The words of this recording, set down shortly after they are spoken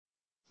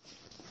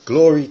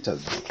Glory to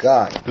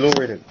God.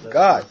 Glory to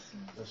God.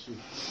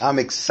 I'm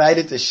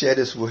excited to share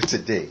this word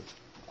today.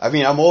 I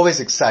mean, I'm always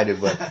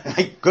excited, but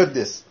my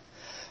goodness.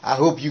 I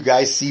hope you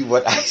guys see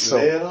what I saw.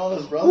 Lay it on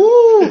us, brother.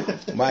 Woo!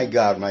 My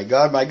God, my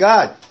God, my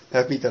God.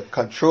 Help me to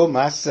control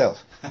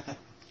myself.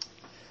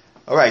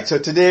 Alright, so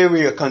today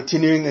we are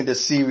continuing in the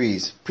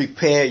series,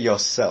 Prepare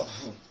Yourself.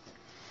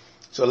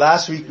 So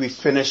last week we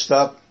finished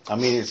up, I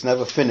mean it's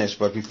never finished,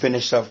 but we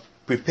finished up,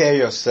 Prepare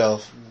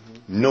Yourself,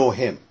 Know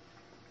Him.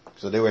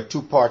 So there were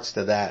two parts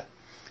to that.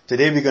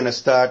 Today we're going to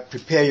start,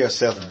 Prepare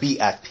Yourself, Be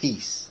at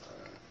Peace.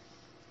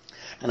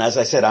 And as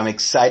I said, I'm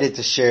excited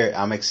to share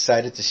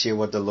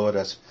what the Lord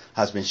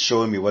has been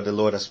showing me, what the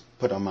Lord has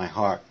put on my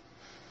heart.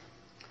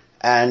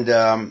 And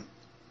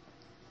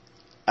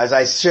as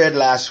I shared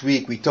last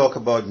week, we talk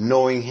about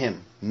knowing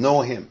Him,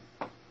 know Him,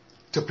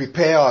 to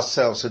prepare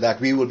ourselves so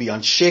that we will be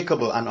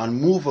unshakable and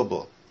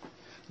unmovable,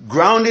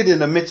 grounded in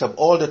the midst of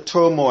all the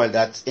turmoil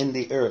that's in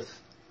the earth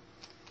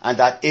and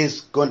that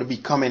is going to be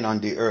coming on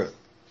the earth.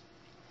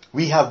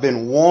 We have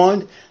been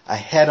warned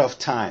ahead of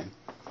time,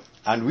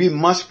 and we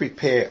must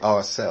prepare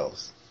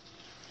ourselves.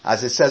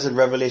 As it says in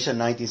Revelation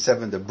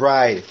 19:7, the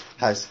bride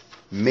has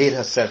made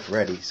herself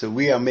ready. So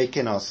we are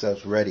making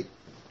ourselves ready.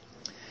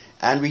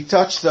 And we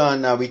talked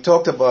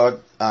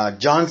about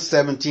John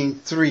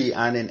 17:3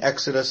 and in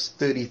Exodus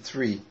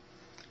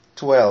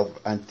 33:12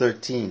 and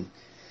 13.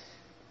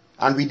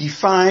 And we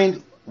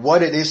defined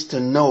what it is to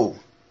know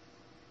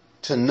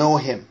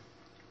Him.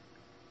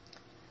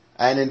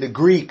 And in the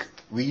Greek,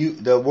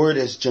 the word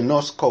is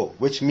genosko,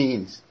 which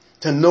means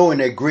to know in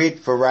a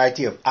great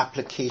variety of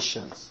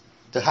applications,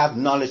 to have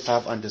knowledge, to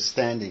have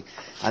understanding.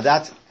 And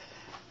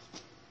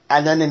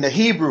then in the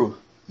Hebrew,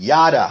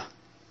 yada,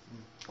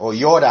 or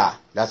yoda,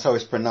 that's how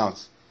it's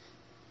pronounced.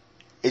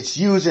 It's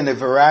used in a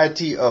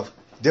variety of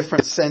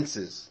different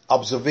senses,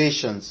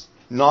 observations,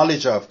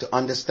 knowledge of, to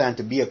understand,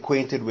 to be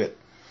acquainted with.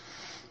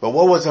 But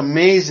what was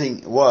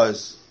amazing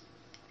was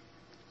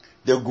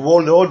the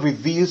Lord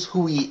reveals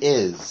who He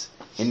is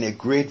in a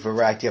great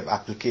variety of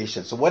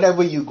applications. So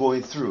whatever you're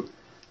going through,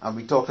 and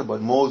we talked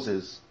about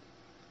Moses,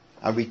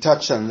 and we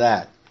touched on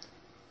that,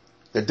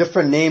 the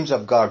different names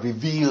of God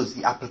reveals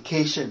the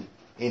application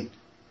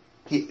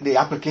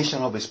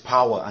of His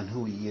power and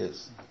who He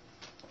is.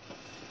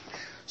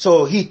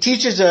 So He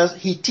teaches us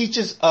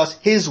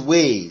His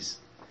ways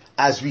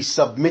as we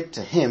submit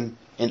to Him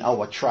in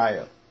our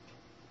trial.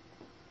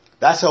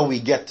 That's how we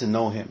get to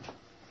know Him.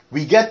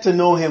 We get to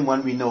know Him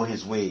when we know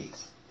His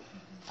ways.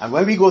 And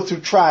when we go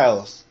through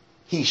trials,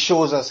 He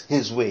shows us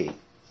His way.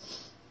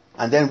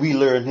 And then we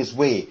learn His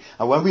way.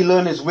 And when we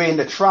learn His way in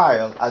the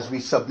trial, as we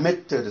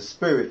submit to the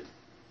Spirit,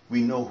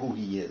 we know who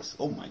He is.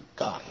 Oh my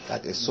God,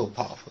 that is so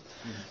powerful.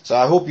 So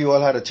I hope you all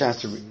had a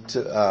chance who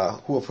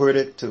have heard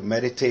it, to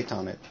meditate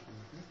on it.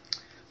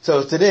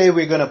 So today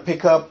we're going to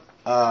pick up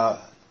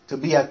to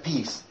be at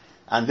peace.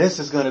 And this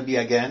is going to be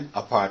again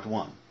a part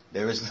 1.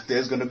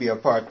 There's going to be a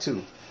part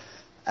 2.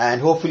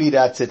 And hopefully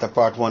that's it, a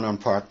part 1 on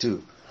part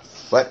 2.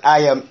 But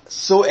I am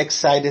so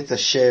excited to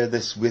share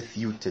this with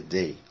you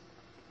today.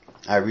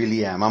 I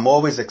really am. I'm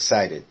always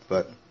excited,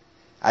 but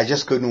I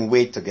just couldn't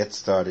wait to get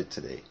started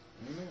today.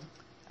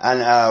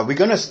 And we're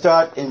going to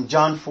start in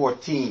John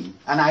 14.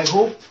 And I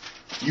hope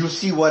you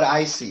see what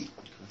I see.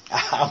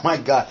 Oh my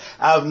God.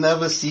 I've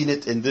never seen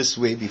it in this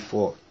way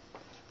before.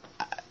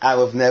 I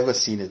have never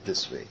seen it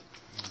this way.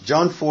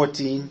 John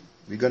 14.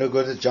 We're going to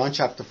go to John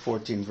chapter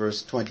 14,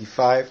 verse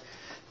 25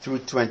 through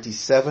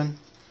 27.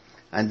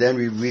 And then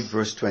we read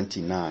verse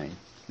 29.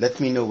 Let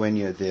me know when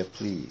you're there,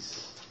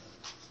 please.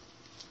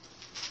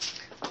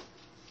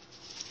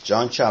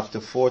 John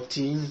chapter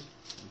 14,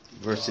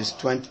 verses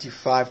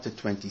 25 to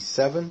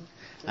 27.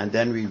 And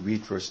then we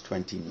read verse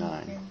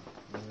 29.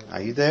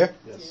 Are you there?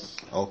 Yes.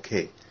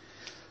 Okay.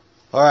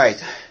 All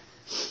right.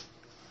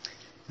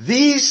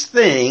 These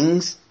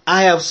things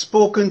I have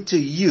spoken to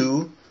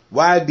you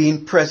while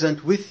being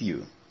present with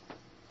you.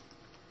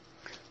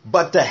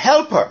 But the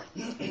Helper,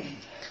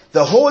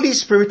 the Holy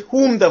Spirit,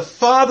 whom the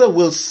Father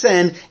will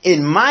send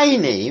in my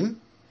name,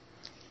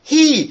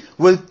 He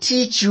will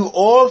teach you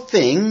all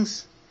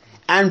things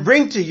and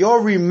bring to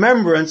your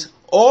remembrance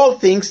all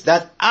things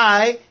that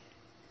I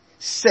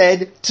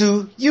said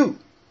to you.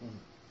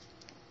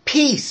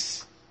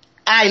 Peace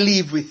I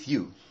leave with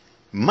you.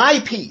 My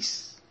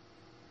peace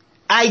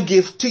I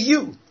give to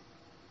you.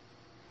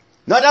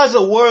 Not as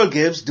the world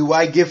gives do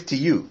I give to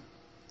you.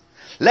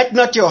 Let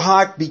not your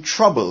heart be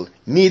troubled,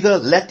 neither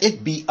let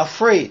it be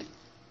afraid.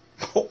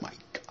 Oh my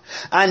God.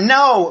 And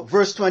now,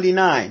 verse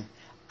 29,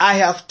 I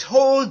have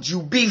told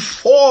you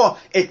before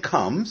it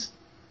comes,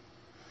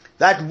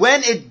 that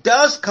when it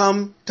does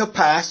come to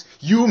pass,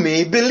 you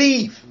may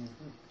believe.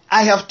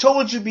 I have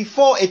told you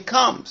before it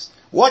comes.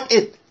 What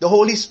it? The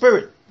Holy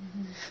Spirit.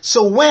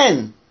 So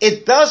when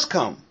it does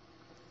come,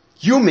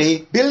 you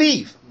may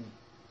believe.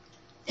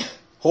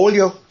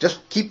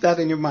 Just keep that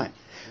in your mind.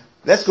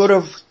 Let's go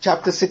to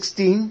chapter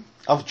 16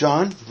 of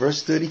John,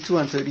 verse 32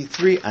 and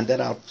 33, and then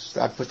I'll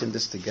start putting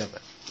this together.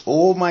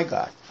 Oh my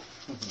God.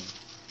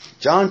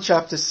 John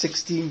chapter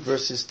 16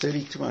 verses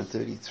 32 and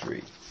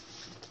 33.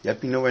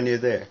 Let me know when you're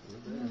there.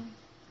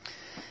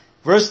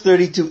 Verse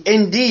 32,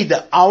 indeed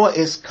the hour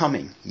is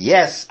coming,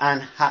 yes,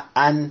 and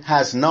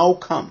has now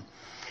come,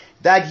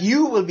 that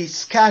you will be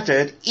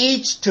scattered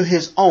each to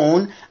his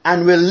own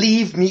and will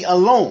leave me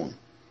alone.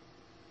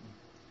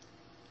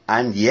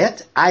 And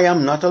yet I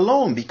am not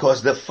alone,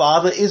 because the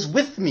Father is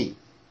with me.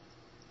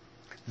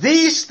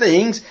 These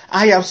things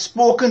I have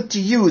spoken to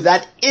you,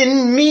 that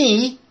in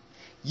me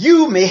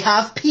you may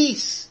have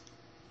peace.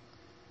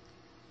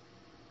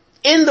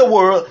 In the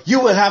world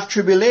you will have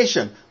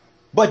tribulation,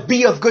 but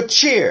be of good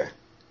cheer.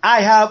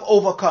 I have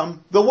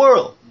overcome the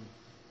world.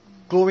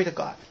 Glory to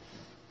God.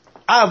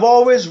 I've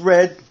always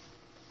read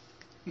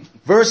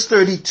verse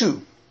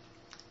 32,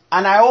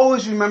 and I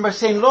always remember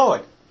saying,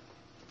 Lord,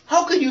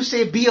 how could you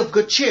say be of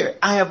good cheer?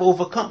 I have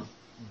overcome.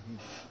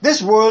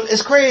 This world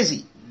is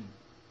crazy.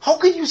 How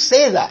could you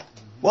say that?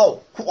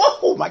 Whoa,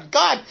 whoa, my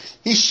God.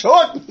 He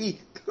showed me.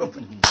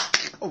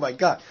 Oh my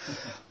God.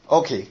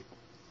 Okay.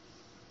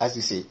 As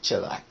you say,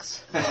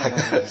 chillax.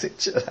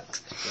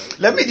 Chillax.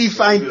 Let me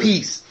define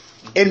peace.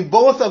 In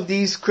both of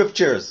these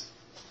scriptures,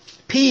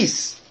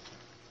 peace,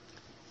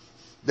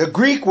 the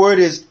Greek word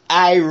is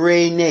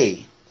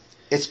irene.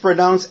 It's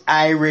pronounced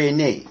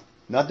irene.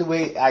 Not the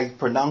way I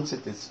pronounce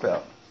it, it's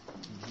spelled.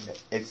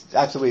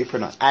 That's the way it's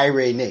pronounced,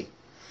 irene.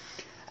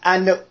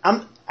 And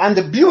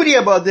the beauty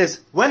about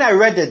this, when I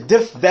read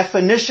the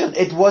definition,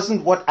 it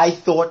wasn't what I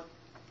thought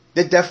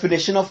the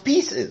definition of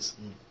peace is.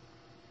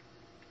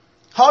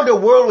 How the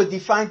world would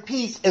define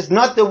peace is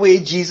not the way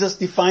Jesus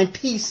defined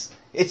peace.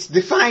 It's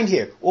defined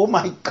here. Oh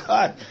my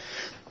God.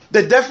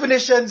 The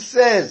definition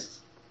says,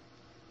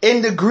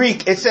 in the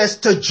Greek, it says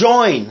to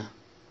join,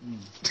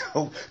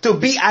 to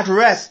be at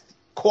rest,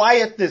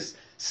 quietness,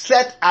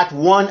 set at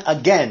one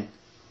again.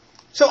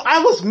 So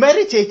I was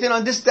meditating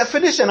on this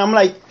definition. I'm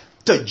like,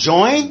 to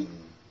join?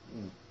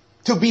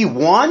 To be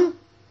one?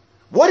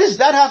 What does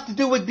that have to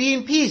do with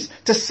being peace?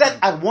 To set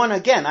at one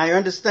again. I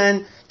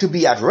understand to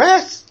be at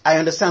rest. I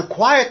understand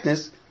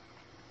quietness.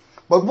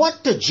 But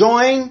what to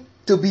join,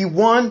 to be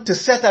one, to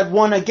set at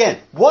one again?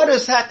 What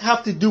does that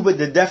have to do with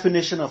the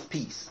definition of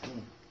peace?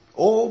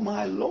 Oh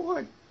my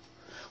Lord.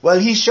 Well,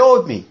 he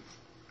showed me.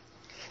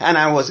 And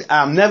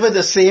I'm never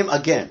the same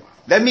again.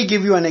 Let me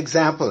give you an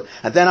example.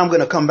 And then I'm going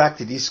to come back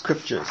to these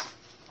scriptures.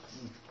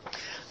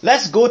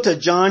 Let's go to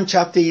John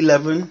chapter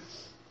 11.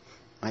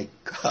 My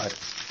God.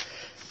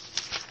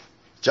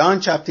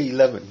 John chapter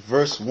 11,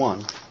 verse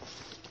 1.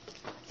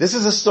 This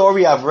is a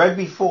story I've read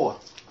before.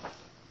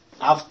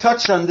 I've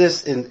touched on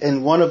this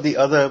in one of the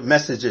other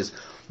messages.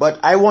 But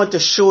I want to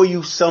show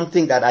you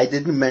something that I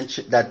didn't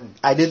mention, that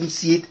I didn't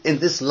see it in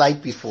this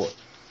light before.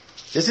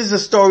 This is the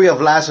story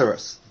of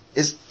Lazarus.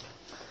 This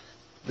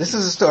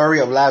is the story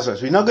of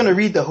Lazarus. We're not going to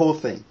read the whole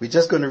thing. We're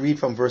just going to read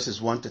from verses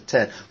 1 to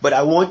 10. But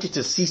I want you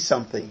to see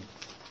something.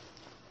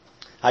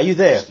 Are you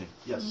there?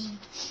 Yes.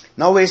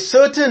 Now a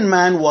certain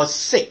man was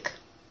sick,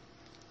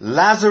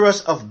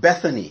 Lazarus of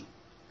Bethany,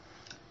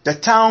 the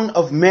town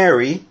of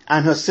Mary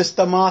and her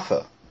sister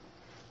Martha.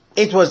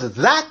 It was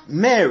that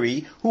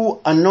Mary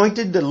who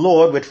anointed the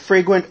Lord with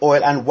fragrant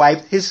oil and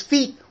wiped his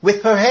feet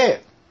with her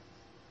hair,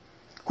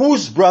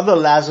 whose brother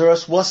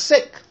Lazarus was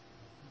sick.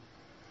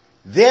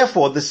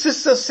 Therefore the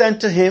sisters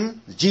sent to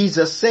him,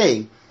 Jesus,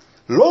 saying,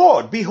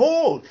 Lord,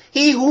 behold,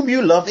 he whom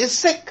you love is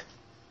sick.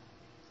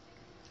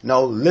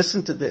 Now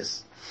listen to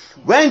this.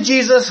 When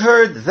Jesus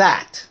heard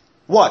that,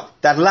 what?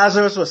 That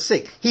Lazarus was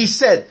sick, he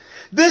said,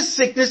 this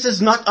sickness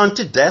is not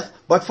unto death,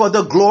 but for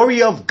the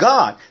glory of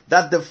God,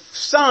 that the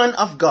Son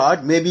of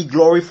God may be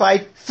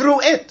glorified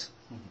through it.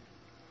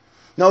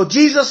 Now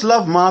Jesus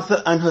loved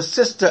Martha and her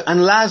sister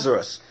and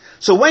Lazarus.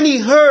 So when he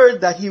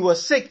heard that he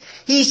was sick,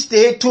 he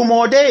stayed 2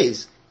 more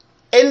days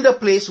in the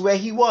place where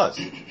he was.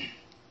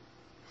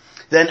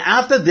 Then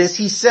after this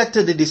he said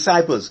to the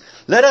disciples,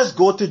 let us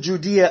go to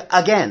Judea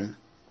again.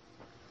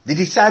 The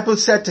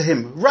disciples said to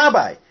him,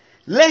 Rabbi,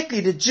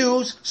 lately the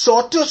Jews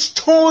sought to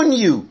stone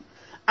you.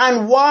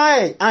 And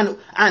why? And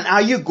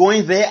are you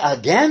going there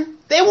again?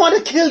 They want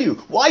to kill you.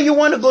 Why you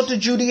want to go to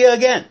Judea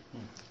again?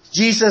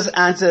 Jesus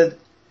answered,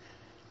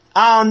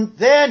 are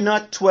there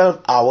not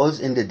 12 hours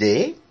in the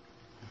day?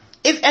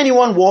 If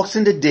anyone walks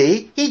in the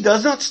day, he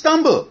does not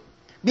stumble,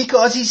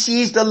 because he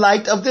sees the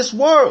light of this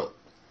world.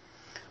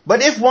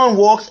 But if one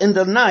walks in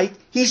the night,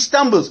 he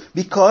stumbles,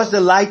 because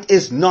the light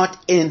is not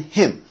in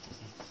him.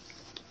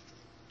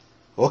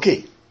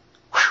 Okay.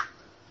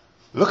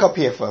 Look up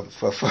here for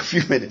a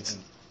few minutes.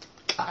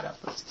 God,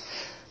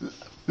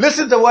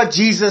 listen to what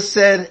Jesus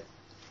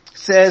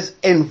says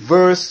in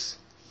verse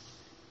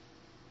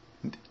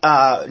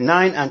 9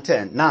 and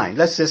 10. 9.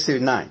 Let's just say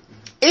 9.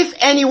 If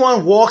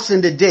anyone walks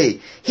in the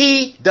day,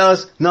 he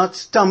does not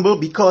stumble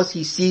because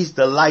he sees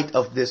the light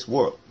of this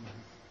world.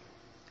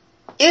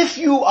 If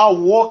you are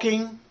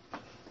walking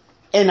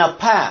in a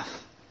path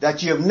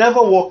that you have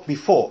never walked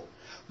before,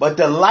 but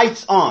the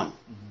light's on,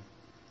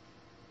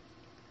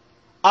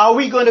 are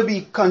we going to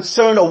be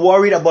concerned or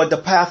worried about the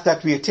path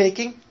that we are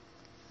taking?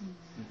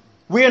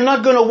 we are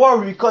not going to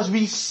worry because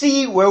we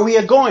see where we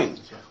are going.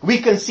 We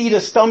can see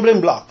the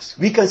stumbling blocks.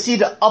 We can see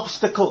the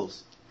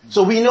obstacles.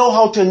 So we know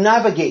how to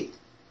navigate.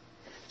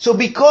 So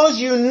because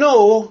you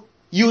know,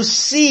 you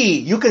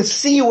can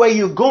see where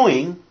you're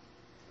going,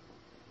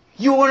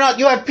 you're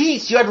at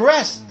peace, you're at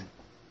rest.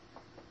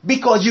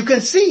 Because you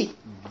can see.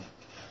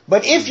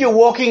 But if you're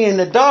walking in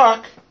the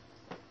dark,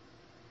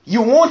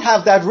 you won't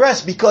have that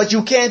rest because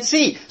you can't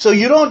see. So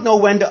you don't know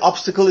when the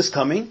obstacle is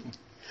coming.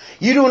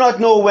 You do not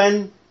know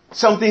when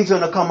something's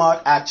going to come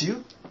out at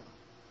you.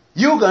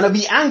 You're going to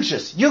be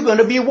anxious. You're going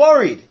to be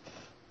worried.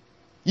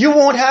 You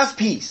won't have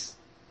peace.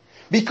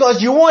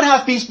 Because you won't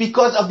have peace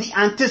because of the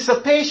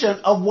anticipation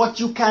of what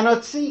you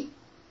cannot see.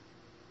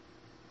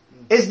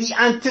 It's the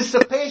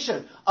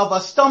anticipation of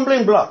a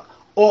stumbling block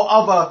or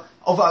of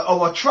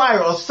a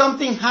trial or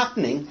something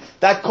happening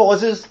that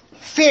causes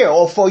fear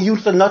or for you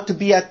to not to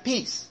be at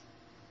peace.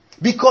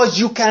 Because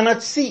you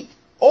cannot see.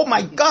 Oh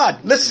my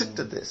God, listen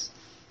to this.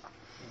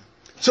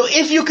 So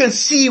if you can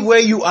see where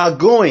you are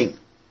going,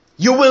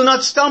 you will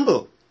not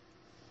stumble.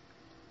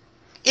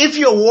 If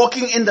you're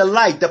walking in the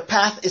light, the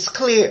path is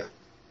clear.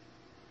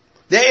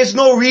 There is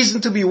no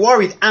reason to be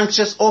worried,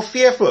 anxious, or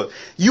fearful.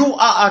 You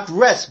are at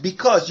rest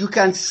because you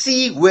can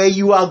see where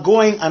you are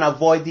going and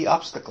avoid the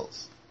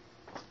obstacles.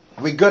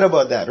 We're good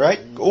about that, right?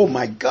 Oh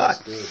my God.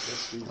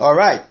 That's good. All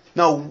right.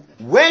 Now,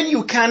 when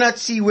you cannot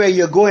see where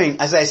you're going,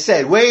 as I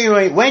said,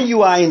 when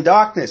you are in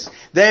darkness,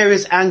 there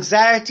is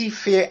anxiety,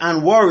 fear,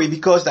 and worry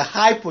because the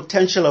high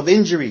potential of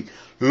injury,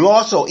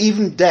 loss, or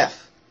even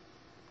death.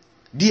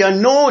 The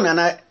unknown,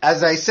 and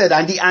as I said,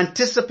 and the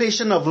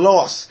anticipation of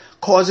loss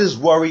causes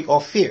worry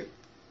or fear.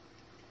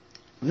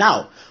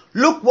 Now,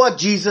 look what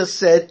Jesus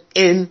said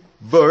in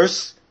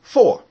verse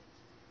 4.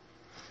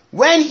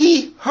 When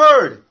he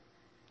heard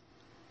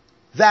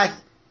that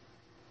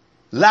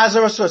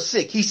Lazarus was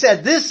sick, he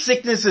said, this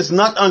sickness is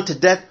not unto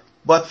death,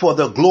 but for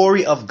the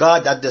glory of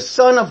God, that the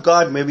Son of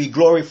God may be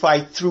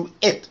glorified through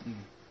it.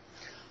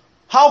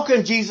 How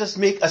can Jesus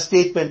make a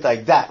statement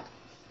like that?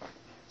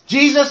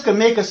 Jesus can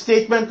make a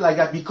statement like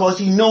that because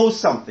he knows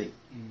something.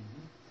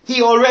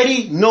 He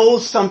already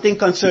knows something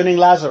concerning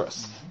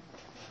Lazarus.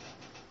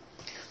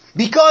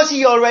 Because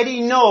he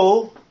already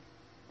knows,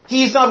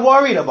 he's not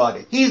worried about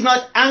it. He's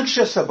not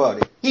anxious about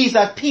it. He's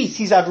at peace.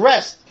 He's at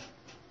rest.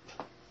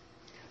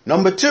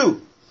 Number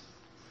 2,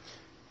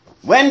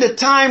 when the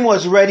time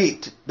was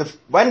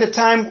when the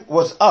time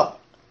was up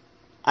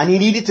and he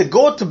needed to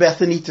go to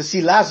Bethany to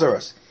see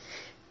Lazarus,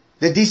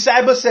 the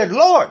disciples said,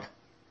 Lord,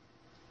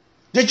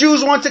 the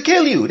Jews want to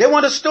kill you. They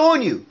want to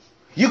stone you.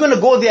 You're going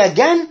to go there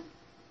again?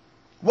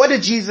 What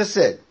did Jesus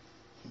say?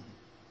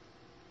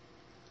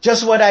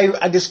 Just what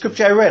the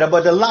scripture I read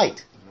about the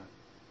light.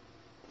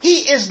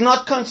 He is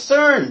not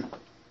concerned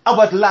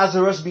about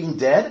Lazarus being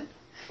dead.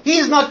 He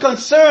is not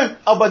concerned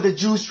about the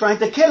Jews trying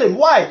to kill him.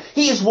 Why?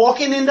 He is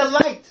walking in the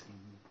light.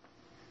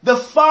 The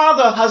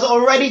Father has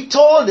already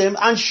told him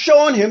and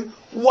shown him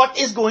what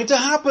is going to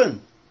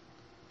happen.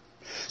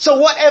 So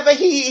whatever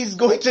he is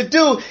going to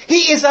do,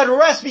 he is at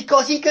rest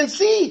because he can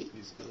see.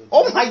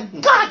 Oh my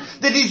God,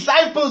 the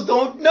disciples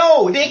don't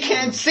know. They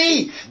can't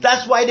see.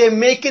 That's why they're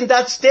making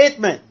that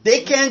statement.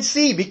 They can't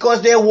see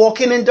because they're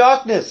walking in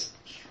darkness.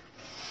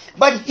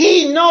 But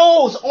he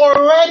knows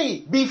already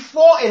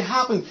before it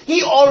happens.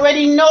 He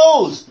already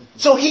knows.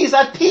 So he's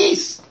at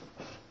peace.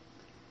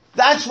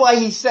 That's why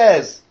he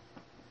says,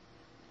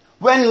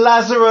 when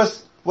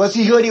Lazarus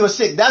he heard he was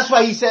sick. That's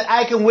why he said,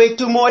 I can wait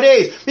 2 more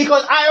days.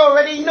 Because I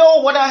already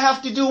know what I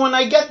have to do when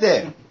I get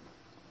there.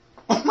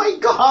 Oh my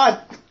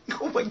God.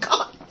 Oh my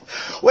God.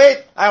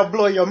 Wait, I'll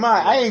blow your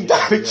mind. I ain't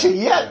done with you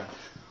yet.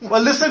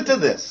 Well, listen to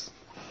this.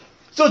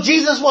 So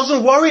Jesus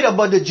wasn't worried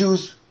about the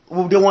Jews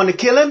who they want to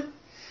kill him.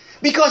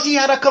 Because he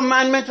had a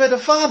commandment with the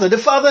Father. The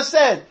Father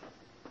said,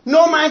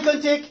 no man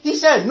can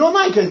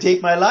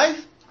take my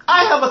life.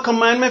 I have a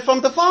commandment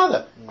from the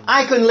Father.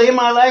 I can lay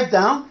my life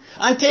down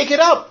and take it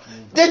up.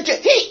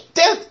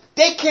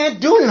 They can't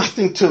do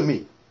nothing to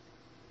me.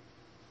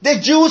 The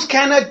Jews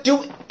cannot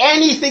do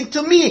anything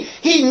to me.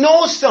 He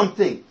knows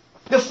something.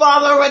 The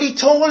Father already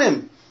told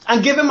him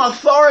and give him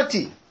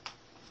authority.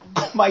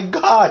 Oh my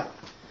God.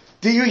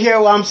 Do you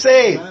hear what I'm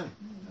saying? Amen.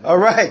 All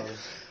right.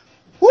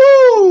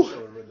 Woo!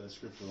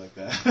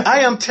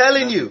 I am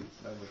telling you.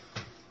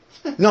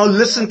 Now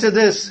listen to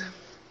this.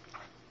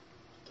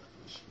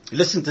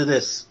 Listen to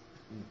this.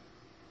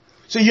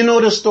 So you know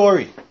the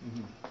story.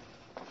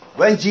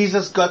 When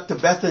Jesus got to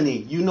Bethany,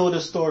 you know the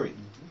story.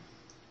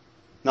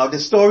 Now the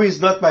story is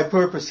not my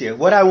purpose here.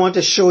 What I want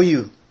to show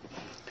you.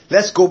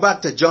 Let's go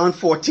back to John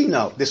 14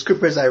 now, the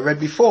scriptures I read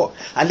before.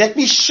 And let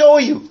me show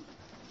you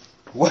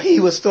what he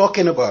was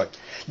talking about.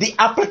 The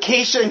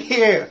application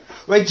here,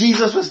 where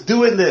Jesus was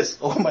doing this.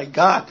 Oh my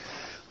God.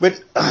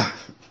 But,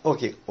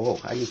 okay,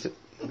 I need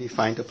to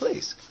find a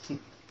place.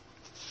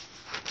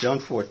 John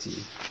 14.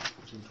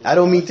 I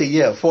don't mean to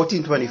yell.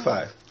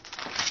 14:25.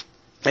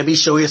 Let me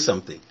show you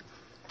something.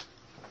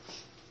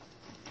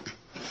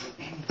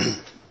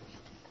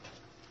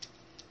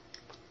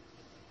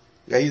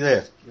 Are you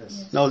there?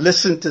 Yes. Now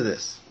listen to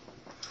this.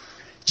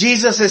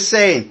 Jesus is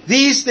saying,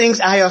 these things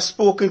I have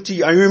spoken to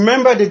you. And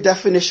remember the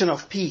definition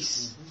of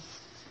peace.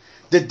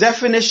 The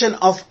definition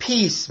of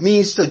peace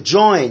means to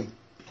join.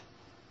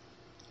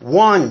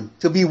 One,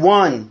 to be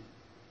one.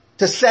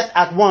 To set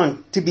at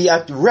one, to be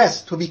at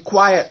rest, to be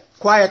quiet,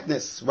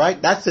 quietness, right?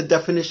 That's the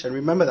definition.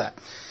 Remember that.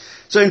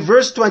 So in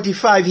verse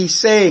 25, he's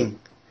saying,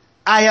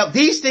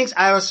 these things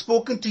I have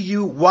spoken to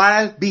you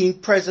while being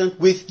present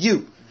with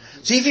you.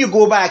 So if you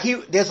go back,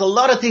 there's a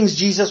lot of things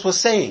Jesus was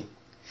saying.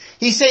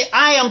 He said,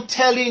 I am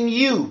telling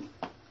you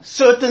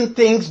certain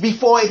things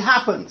before it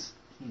happens.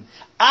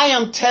 I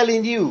am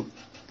telling you,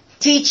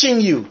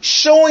 teaching you,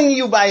 showing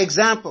you by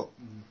example.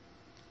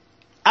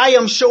 I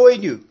am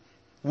showing you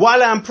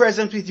while I'm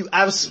present with you.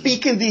 I'm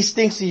speaking these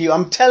things to you.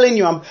 I'm telling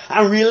you,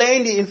 I'm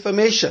relaying the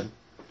information.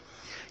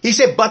 He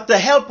said, but the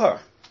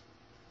Helper,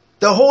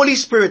 the Holy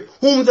Spirit,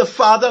 whom the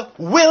Father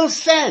will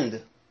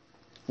send.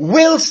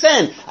 Will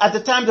send. At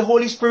the time the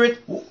Holy Spirit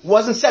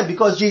wasn't sent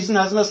because Jesus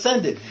hasn't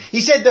ascended.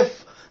 He said the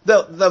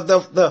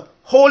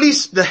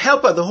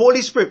Helper, the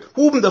Holy Spirit,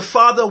 whom the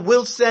Father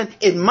will send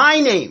in my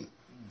name.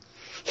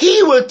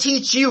 He will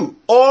teach you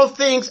all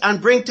things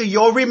and bring to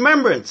your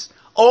remembrance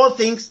all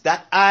things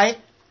that I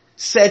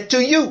said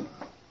to you.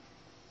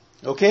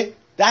 Okay?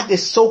 That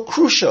is so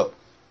crucial.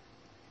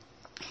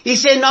 He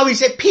said,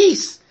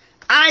 peace.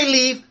 I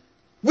leave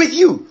with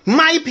you.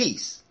 My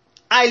peace.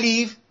 I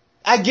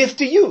give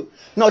to you.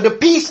 Now the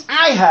peace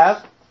I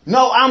have,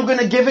 now I'm going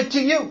to give it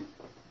to you.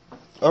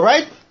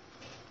 Alright?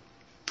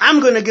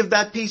 I'm going to give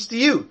that peace to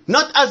you.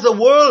 Not as the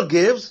world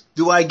gives,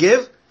 do I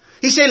give.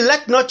 He said,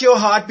 let not your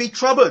heart be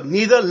troubled,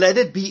 neither let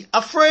it be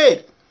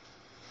afraid.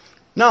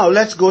 Now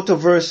let's go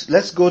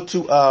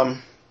to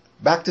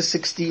back to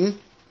 16,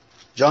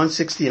 John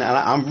 16,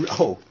 and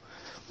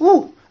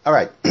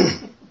alright.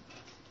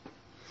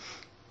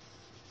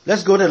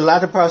 Let's go to the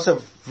latter parts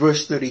of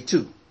verse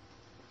 32.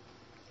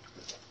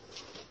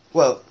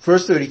 Well,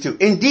 verse 32.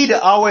 Indeed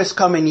the hour is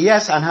coming,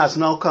 yes, and has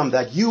now come,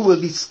 that you will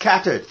be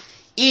scattered,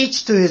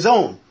 each to his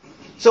own.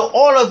 So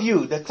all of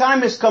you, the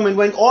time is coming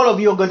when all of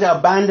you are going to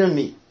abandon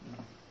me.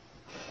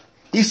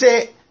 He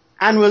said,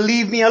 and will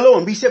leave me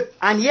alone. He said,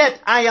 and yet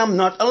I am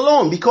not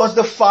alone, because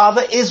the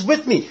Father is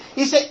with me.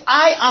 He said,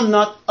 I am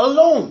not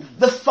alone.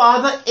 The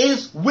Father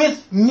is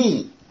with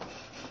me.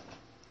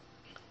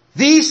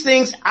 These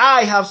things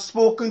I have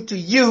spoken to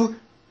you,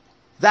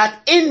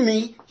 that in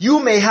me you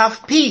may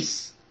have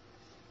peace.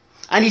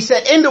 And he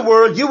said, in the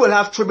world you will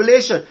have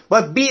tribulation,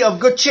 but be of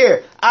good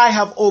cheer. I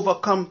have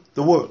overcome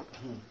the world.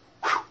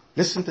 Whew.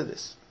 Listen to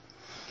this.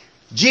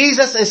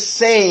 Jesus is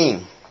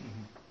saying,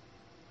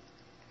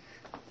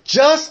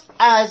 just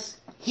as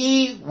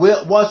he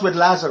was with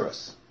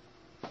Lazarus,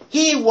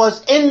 he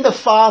was in the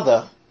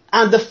Father,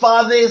 and the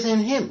Father is in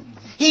him.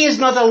 He is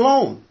not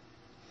alone.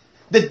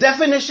 The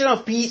definition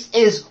of peace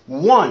is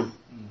one.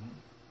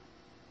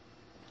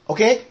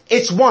 Okay?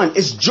 It's one.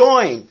 It's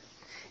joined.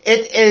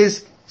 It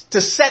is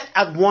to set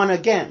at one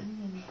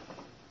again.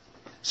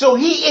 So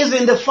he is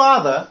in the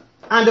Father,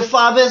 and the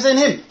Father is in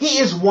him. He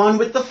is one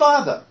with the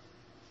Father.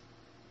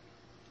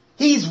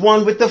 He's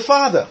one with the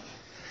Father.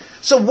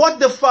 So what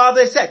the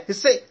Father said, he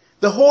said,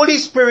 the Holy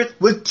Spirit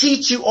will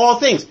teach you all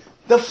things.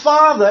 The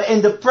Father,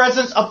 in the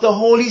presence of the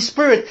Holy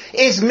Spirit,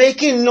 is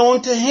making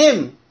known to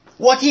him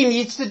what he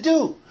needs to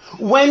do,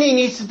 when he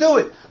needs to do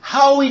it,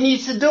 how he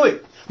needs to do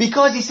it.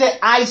 Because he said,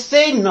 I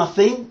say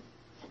nothing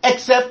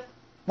except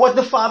what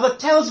the Father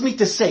tells me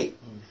to say.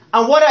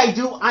 And what I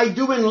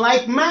do in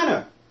like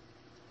manner.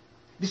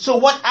 So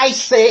what I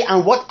say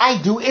and what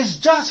I do is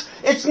just.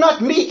 It's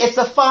not me, it's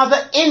the Father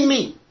in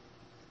me.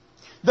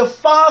 The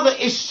Father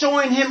is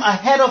showing him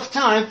ahead of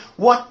time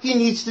what he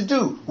needs to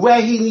do,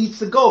 where he needs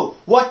to go,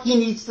 what he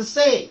needs to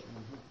say.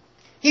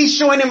 He's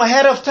showing him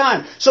ahead of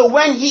time. So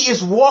when he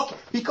is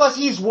because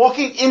he's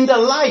walking in the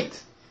light,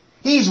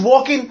 he's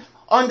walking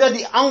under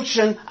the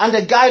unction and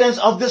the guidance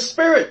of the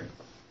Spirit.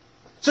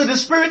 So the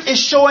Spirit is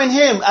showing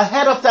him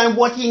ahead of time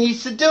what he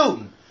needs to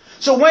do.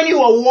 So when you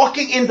are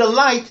walking in the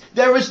light,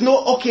 there is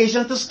no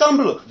occasion to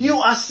stumble. You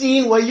are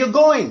seeing where you're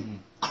going.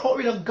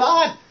 Glory to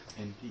God.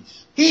 And peace.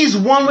 He is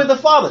one with the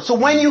Father. So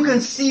when you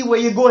can see where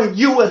you're going,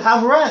 you will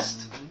have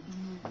rest.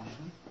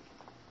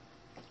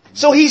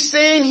 So he's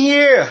saying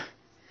here,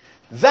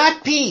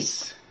 that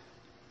peace,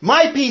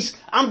 my peace,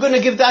 I'm going to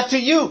give that to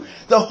you.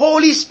 The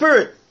Holy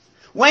Spirit,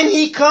 when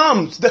he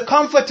comes, the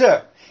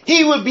Comforter,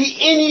 he will be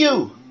in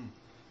you.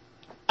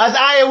 As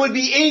I will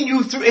be in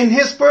you in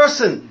his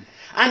person.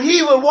 And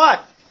he will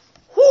what?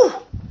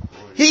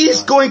 He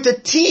is going to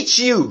teach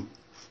you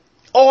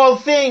all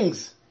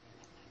things.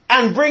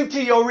 And bring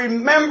to your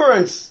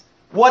remembrance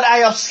what I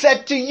have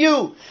said to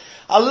you.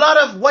 A lot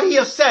of what he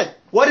has said.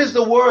 What is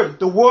the Word?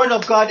 The Word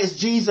of God is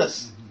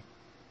Jesus.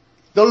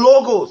 The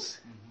Logos.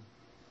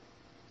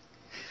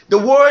 The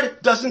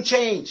Word doesn't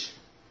change.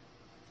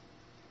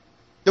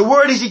 The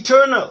Word is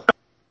eternal.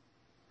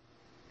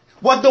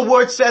 What the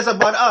Word says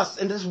about us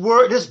in this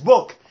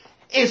book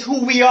is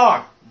who we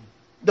are.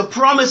 The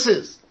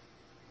promises.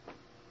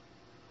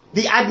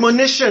 The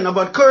admonition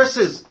about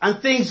curses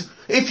and things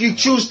if you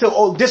choose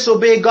to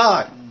disobey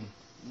God.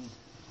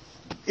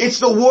 It's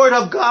the Word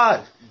of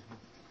God.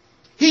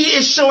 He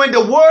is showing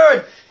the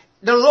Word.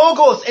 The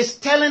Logos is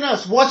telling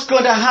us what's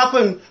going to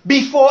happen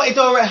before it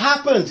already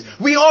happens.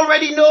 We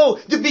already know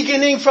the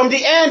beginning from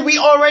the end. We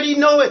already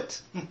know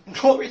it.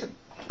 Glory to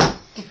God.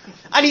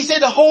 And he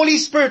said the Holy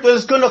Spirit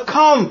is going to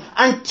come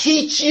and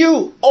teach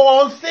you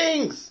all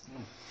things.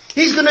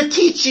 He's going to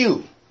teach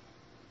you.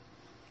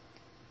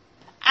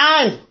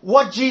 And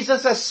what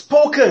Jesus has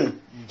spoken,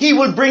 he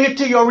will bring it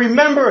to your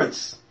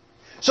remembrance.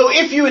 So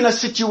if you're in a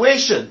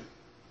situation,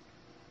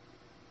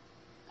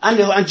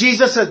 and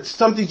Jesus said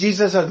something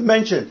Jesus has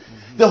mentioned,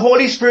 the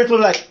Holy Spirit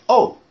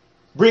will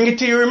bring it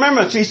to your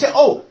remembrance. So he said,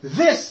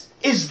 this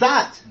is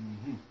that.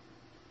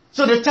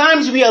 So the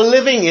times we are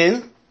living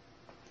in,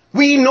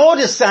 we know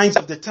the signs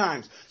of the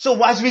times.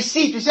 So as we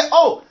see it, we say,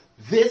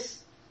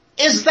 this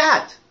is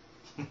that.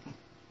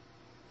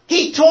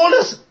 He told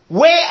us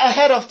way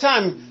ahead of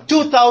time,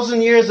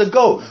 2,000 years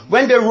ago,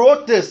 when they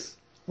wrote this,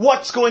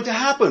 what's going to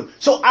happen.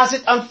 So as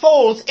it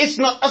unfolds, it's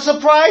not a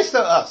surprise to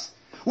us.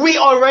 We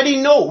already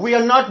know we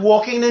are not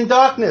walking in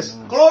darkness.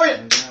 Amen. Glory.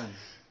 Amen.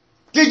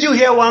 Did you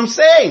hear what I'm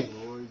saying?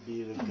 Glory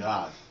be to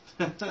God.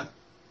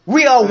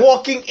 We are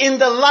walking in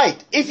the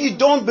light. If you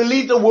don't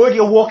believe the word,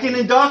 you're walking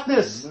in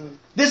darkness. Amen.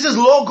 This is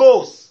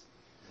Logos.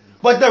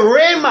 But the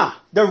Rhema,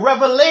 the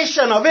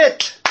revelation of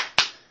it,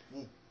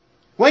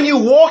 when you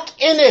walk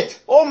in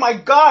it, oh my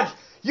God,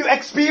 you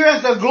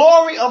experience the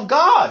glory of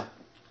God.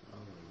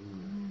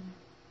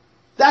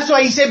 That's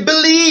why he said,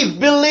 believe,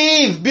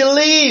 believe,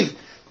 believe.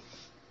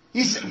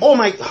 He said, oh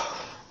my.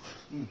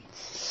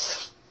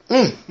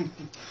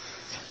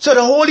 So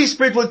the Holy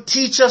Spirit will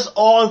teach us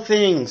all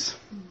things.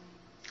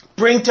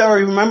 Bring to our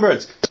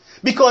remembrance.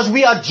 Because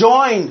we are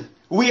joined.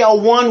 We are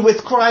one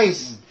with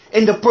Christ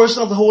in the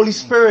person of the Holy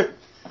Spirit.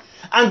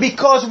 And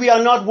because we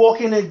are not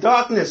walking in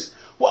darkness,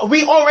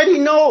 we already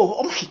know.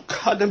 Oh my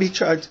God, let me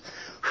try to.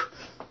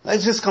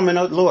 It's just coming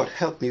out. Lord,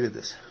 help me with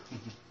this.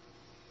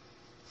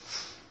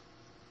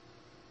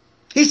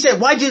 He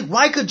said,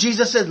 why could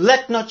Jesus say,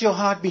 let not your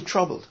heart be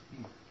troubled?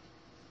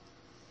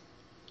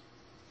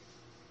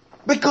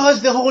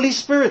 Because the Holy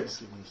Spirit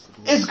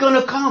is going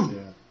to come.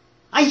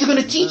 And he's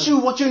going to teach you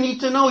what you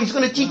need to know. He's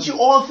going to teach you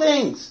all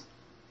things.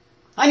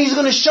 And he's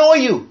going to show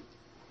you.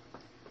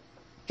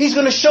 He's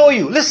going to show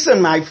you.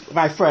 Listen, my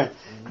friend.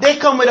 They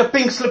come with a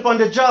pink slip on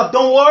the job.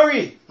 Don't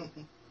worry.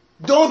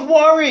 Don't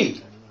worry.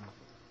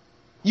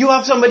 You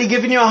have somebody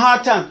giving you a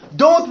hard time.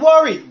 Don't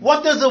worry.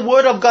 What does the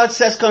Word of God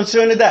says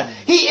concerning that?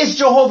 He is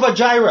Jehovah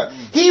Jireh.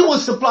 He will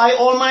supply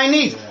all my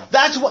needs.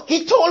 That's what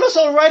he told us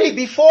already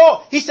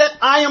before. He said,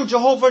 I am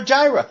Jehovah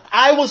Jireh.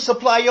 I will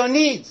supply your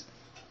needs.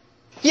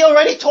 He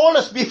already told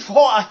us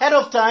before, ahead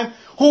of time,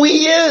 who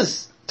he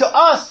is to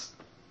us.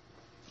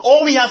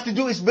 All we have to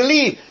do is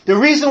believe. The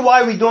reason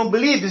why we don't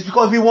believe is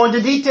because we want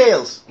the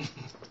details.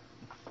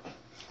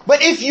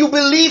 But if you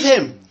believe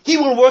him, he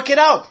will work it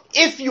out.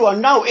 If you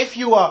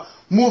are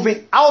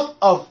moving out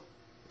of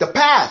the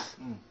path,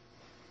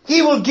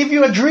 he will give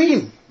you a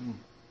dream.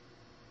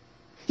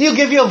 He'll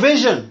give you a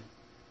vision.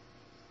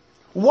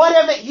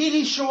 Whatever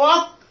he show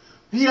up,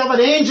 he'll have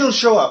an angel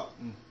show up.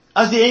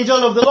 As the angel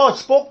of the Lord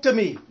spoke to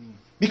me.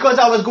 Because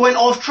I was going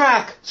off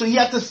track. So he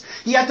had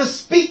to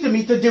speak to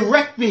me to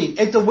direct me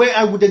into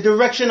the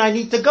direction I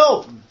need to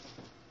go.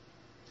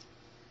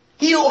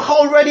 He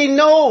already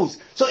knows.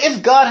 So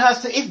if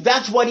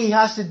that's what he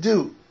has to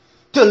do,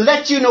 to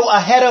let you know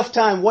ahead of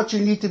time what you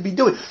need to be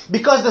doing.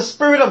 Because the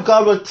Spirit of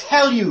God will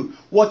tell you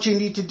what you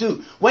need to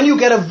do. When you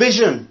get a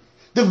vision,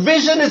 the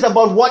vision is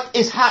about what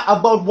is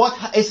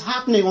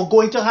happening or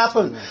going to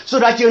happen. So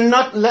that you're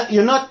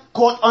not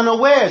caught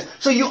unawares.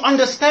 So you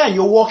understand.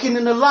 You're walking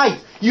in the light.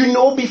 You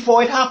know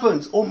before it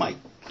happens. Oh my.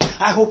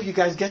 I hope you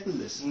guys getting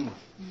this.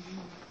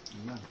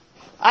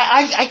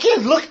 I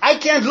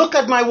can't look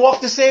at my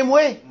walk the same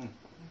way.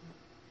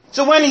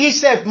 So when he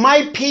said,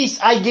 my peace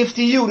I give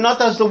to you, not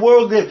as the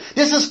world gives.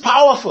 This is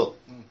powerful.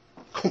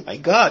 Oh my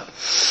God.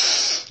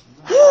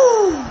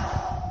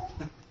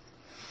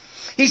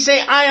 He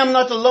said, I am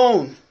not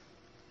alone.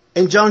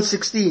 In John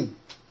 16.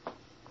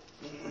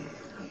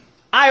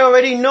 I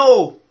already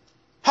know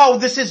how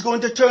this is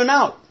going to turn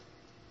out.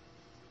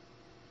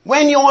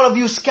 When all of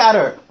you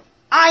scatter,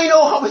 I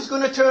know how it's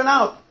going to turn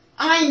out.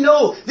 I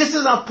know this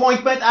is an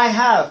appointment I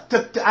have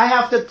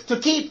to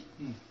keep.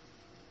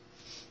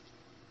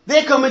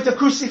 They're coming to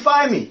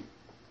crucify me.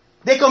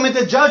 They're coming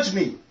to judge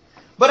me.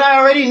 But I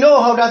already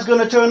know how that's going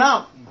to turn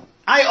out.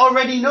 I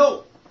already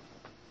know.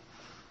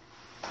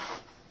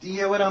 Do you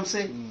hear what I'm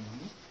saying?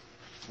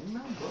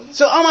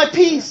 So I'm at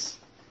peace.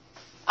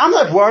 I'm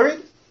not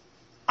worried.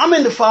 I'm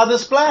in the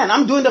Father's plan.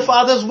 I'm doing the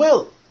Father's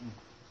will.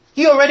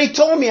 He already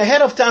told me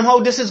ahead of time how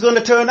this is going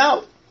to turn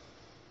out.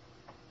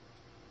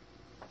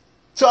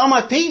 So I'm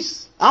at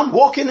peace. I'm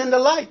walking in the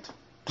light.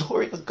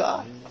 Glory to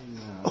God.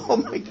 Oh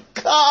my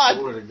God.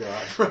 Glory to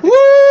God.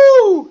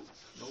 Woo!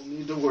 Don't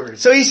need to worry.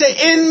 So he said,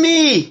 in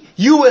me,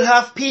 you will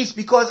have peace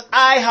because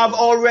I have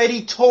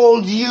already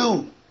told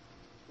you.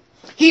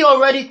 He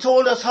already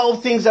told us how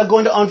things are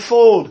going to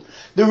unfold.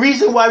 The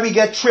reason why we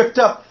get tripped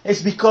up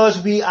is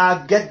because we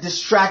get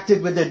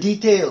distracted with the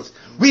details.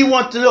 We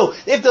want to know,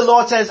 if the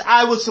Lord says,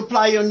 I will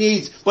supply your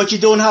needs, but you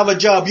don't have a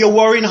job, you're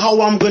worrying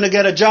how I'm going to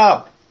get a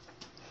job.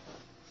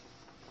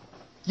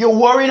 You're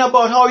worrying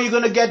about how you're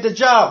going to get the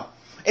job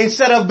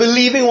instead of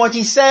believing what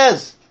he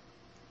says.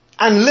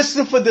 And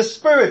listen for the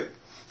Spirit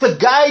to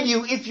guide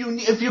you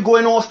if you're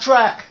going off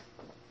track.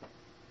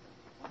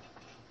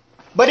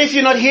 But if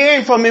you're not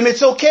hearing from him,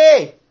 it's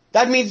okay.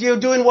 That means you're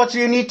doing what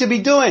you need to be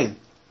doing.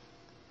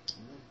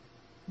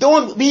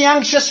 Don't be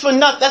anxious for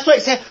nothing. That's why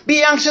it says,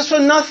 be anxious for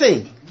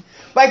nothing.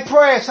 By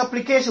prayer,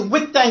 supplication,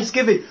 with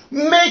thanksgiving,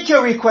 make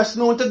your request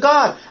known to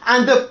God.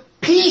 And the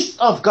peace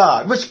of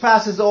God, which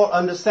passes all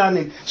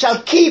understanding,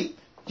 shall keep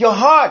your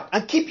heart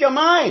and keep your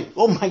mind.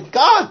 Oh my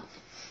God.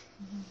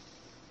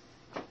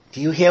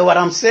 Do you hear what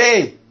I'm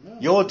saying?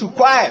 You're all too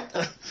quiet.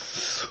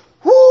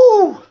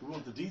 Woo! We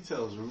want the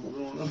details.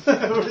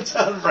 We're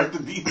trying to write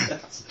the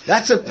details.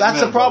 That's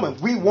a problem.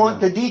 We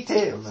want the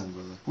details.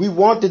 We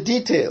want the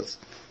details.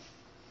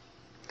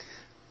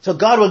 So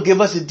God will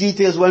give us the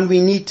details when we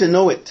need to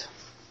know it.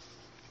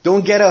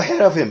 Don't get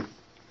ahead of him.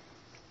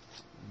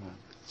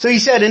 So he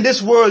said, in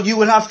this world you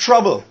will have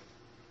trouble.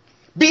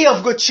 Be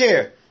of good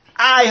cheer.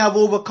 I have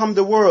overcome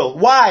the world.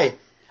 Why?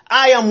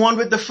 I am one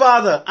with the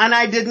Father, and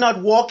I did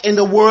not walk in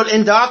the world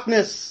in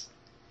darkness.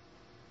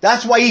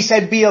 That's why he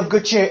said, be of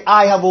good cheer.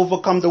 I have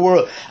overcome the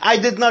world. I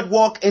did not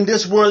walk in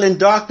this world in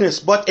darkness,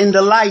 but in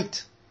the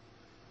light.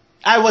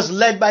 I was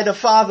led by the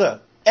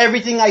Father.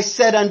 Everything I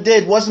said and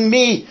did wasn't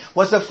me,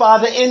 was the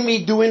Father in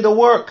me doing the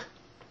work.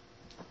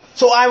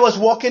 So I was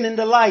walking in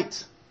the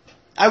light.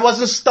 I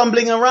wasn't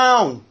stumbling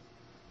around.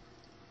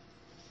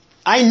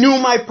 I knew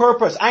my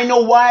purpose. I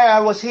know why I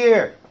was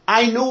here.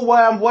 I knew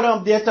what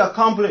I'm there to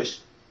accomplish.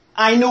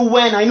 I knew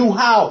when. I knew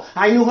how.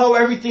 I knew how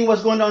everything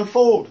was going to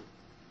unfold.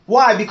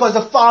 Why? Because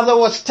the Father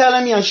was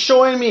telling me and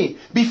showing me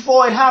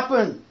before it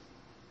happened.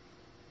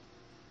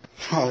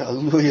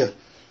 Hallelujah.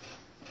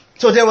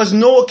 So there was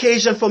no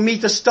occasion for me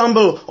to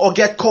stumble or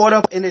get caught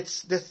up in the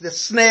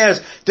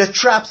snares, the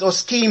traps or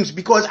schemes,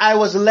 because I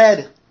was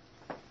led.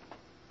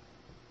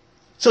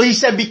 So he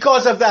said,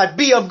 because of that,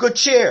 be of good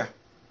cheer.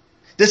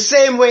 The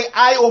same way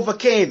I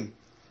overcame,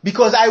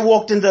 because I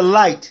walked in the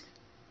light.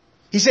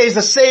 He says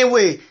the same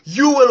way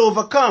you will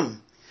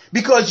overcome,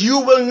 because you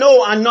will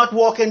know and not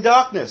walk in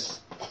darkness.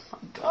 Oh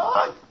my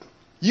God.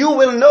 You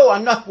will know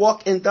and not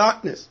walk in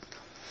darkness.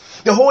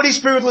 The Holy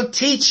Spirit will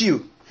teach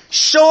you,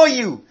 show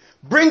you,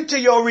 bring to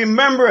your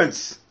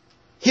remembrance.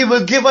 He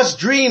will give us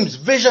dreams,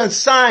 visions,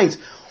 signs.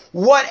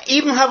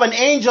 Even have an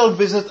angel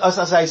visit us,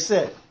 as I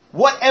said.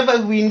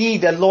 Whatever we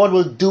need, the Lord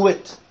will do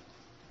it.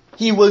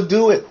 He will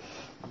do it.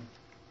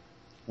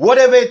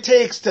 Whatever it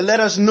takes to let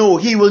us know,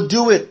 he will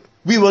do it.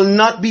 We will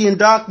not be in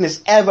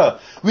darkness ever.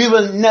 We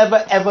will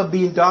never ever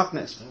be in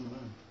darkness.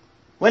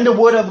 When the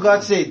word of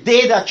God says,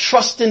 they that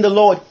trust in the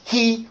Lord,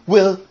 he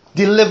will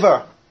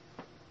deliver.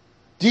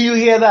 Do you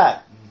hear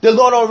that? The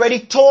Lord already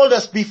told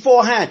us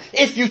beforehand,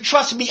 if you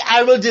trust me,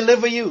 I will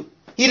deliver you.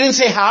 He didn't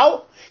say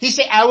how. He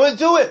said, I will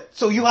do it.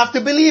 So you have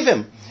to believe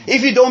him.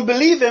 If you don't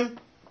believe him,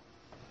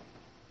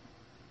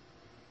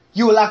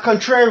 you will act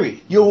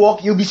contrary.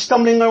 You'll be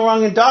stumbling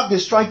around in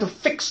darkness trying to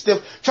fix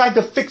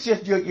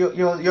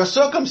your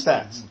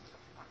circumstance.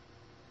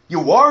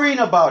 You're worrying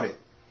about it,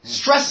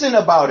 stressing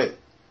about it.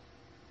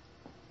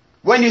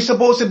 When you're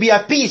supposed to be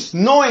at peace,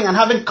 knowing and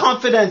having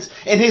confidence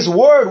in his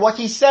word, what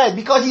he said,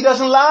 because he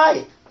doesn't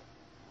lie.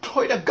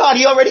 Glory to God,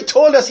 he already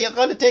told us he's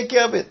going to take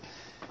care of it.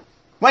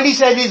 When he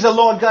said he's the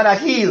Lord God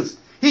that heals,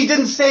 he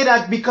didn't say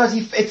that because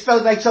it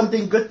felt like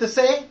something good to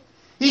say.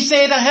 He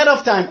said ahead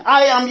of time,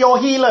 I am your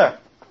healer.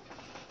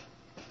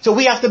 So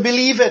we have to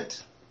believe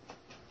it.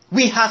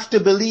 We have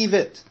to believe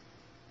it.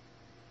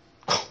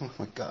 Oh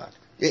my God.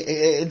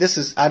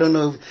 I don't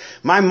know,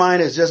 my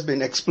mind has just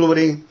been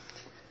exploding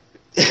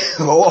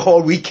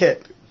all weekend.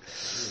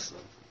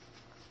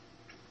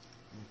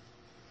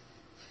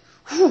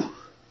 Whew.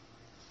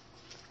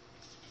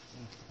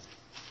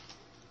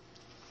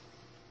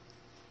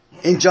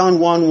 In John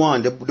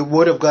 1:1, the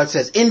word of God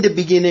says, in the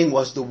beginning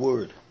was the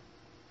Word.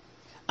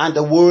 And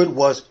the Word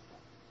was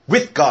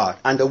with God.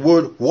 And the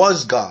Word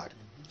was God.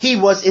 He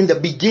was in the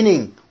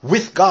beginning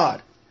with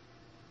God.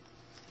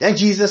 Then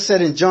Jesus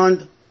said in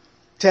John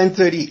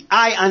 10:30,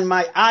 I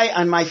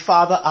and my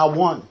Father are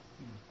one.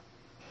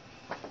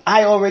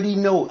 I already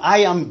know. I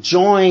am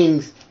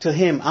joined to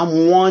him.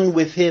 I'm one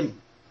with him.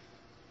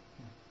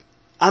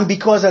 And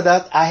because of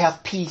that, I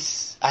have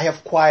peace. I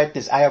have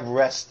quietness. I have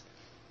rest.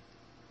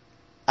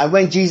 And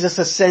when Jesus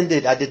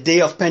ascended at the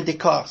day of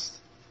Pentecost,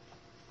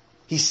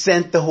 he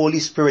sent the Holy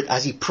Spirit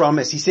as he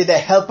promised. He said, the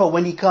helper,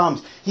 when he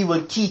comes, he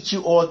will teach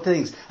you all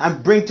things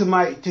and bring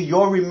to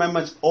your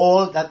remembrance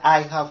all that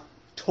I have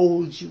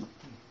told you.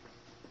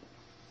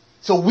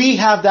 So we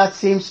have that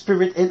same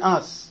Spirit in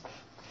us.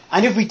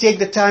 And if we take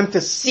the time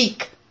to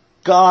seek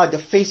God, the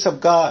face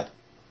of God,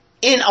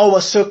 in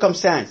our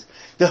circumstance,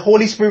 the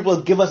Holy Spirit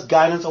will give us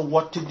guidance on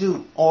what to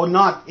do or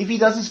not. If he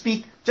doesn't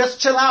speak, just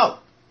chill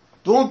out.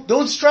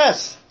 Don't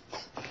stress.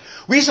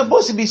 We're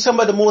supposed to be some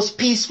of the most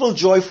peaceful,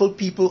 joyful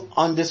people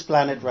on this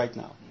planet right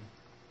now.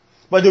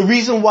 But the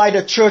reason why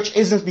the church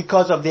isn't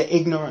because of their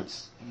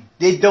ignorance.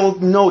 They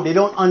don't know. They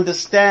don't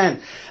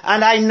understand.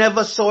 And I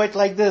never saw it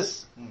like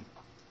this.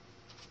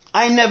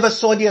 I never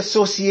saw the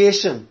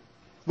association.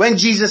 When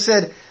Jesus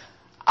said,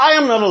 I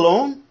am not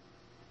alone.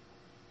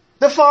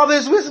 The Father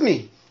is with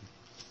me.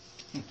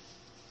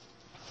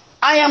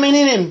 I am in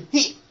him.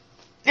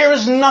 There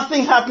is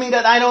nothing happening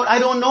that I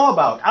don't know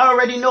about. I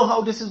already know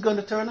how this is going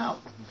to turn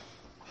out.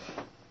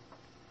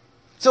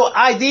 So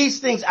these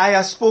things I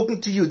have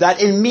spoken to you,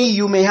 that in me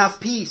you may have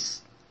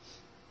peace.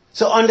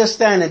 So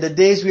understand that the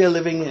days we are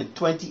living in,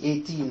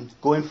 2018,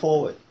 going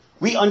forward,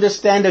 we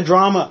understand the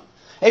drama.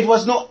 It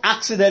was no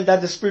accident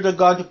that the Spirit of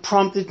God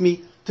prompted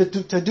me to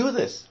do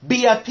this.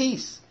 Be at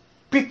peace.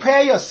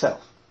 Prepare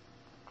yourself.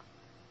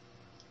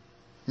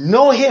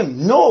 Know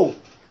Him. Know.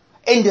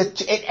 In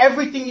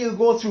everything you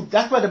go through,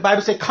 that's why the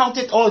Bible says, count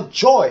it all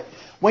joy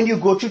when you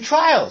go through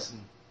trials.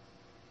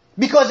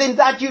 Because in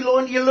that you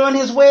learn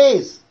His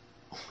ways.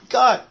 Oh my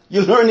God,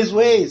 you learn His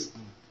ways.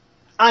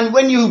 And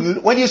when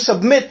you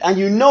submit and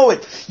you know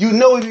it, you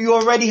know you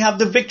already have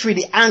the victory,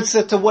 the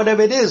answer to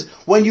whatever it is,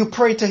 when you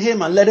pray to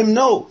Him and let Him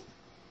know.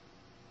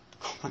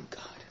 Oh my God.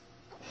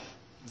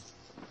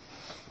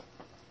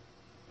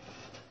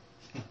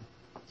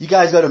 You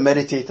guys got to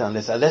meditate on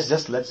this. Let's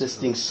just let this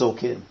thing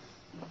soak in.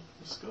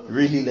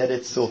 Really let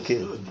it soak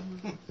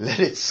in. Let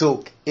it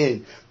soak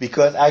in.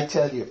 Because I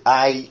tell you,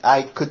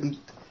 I couldn't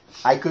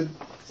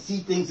see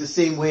things the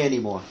same way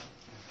anymore.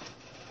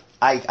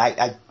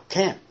 I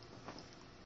can't.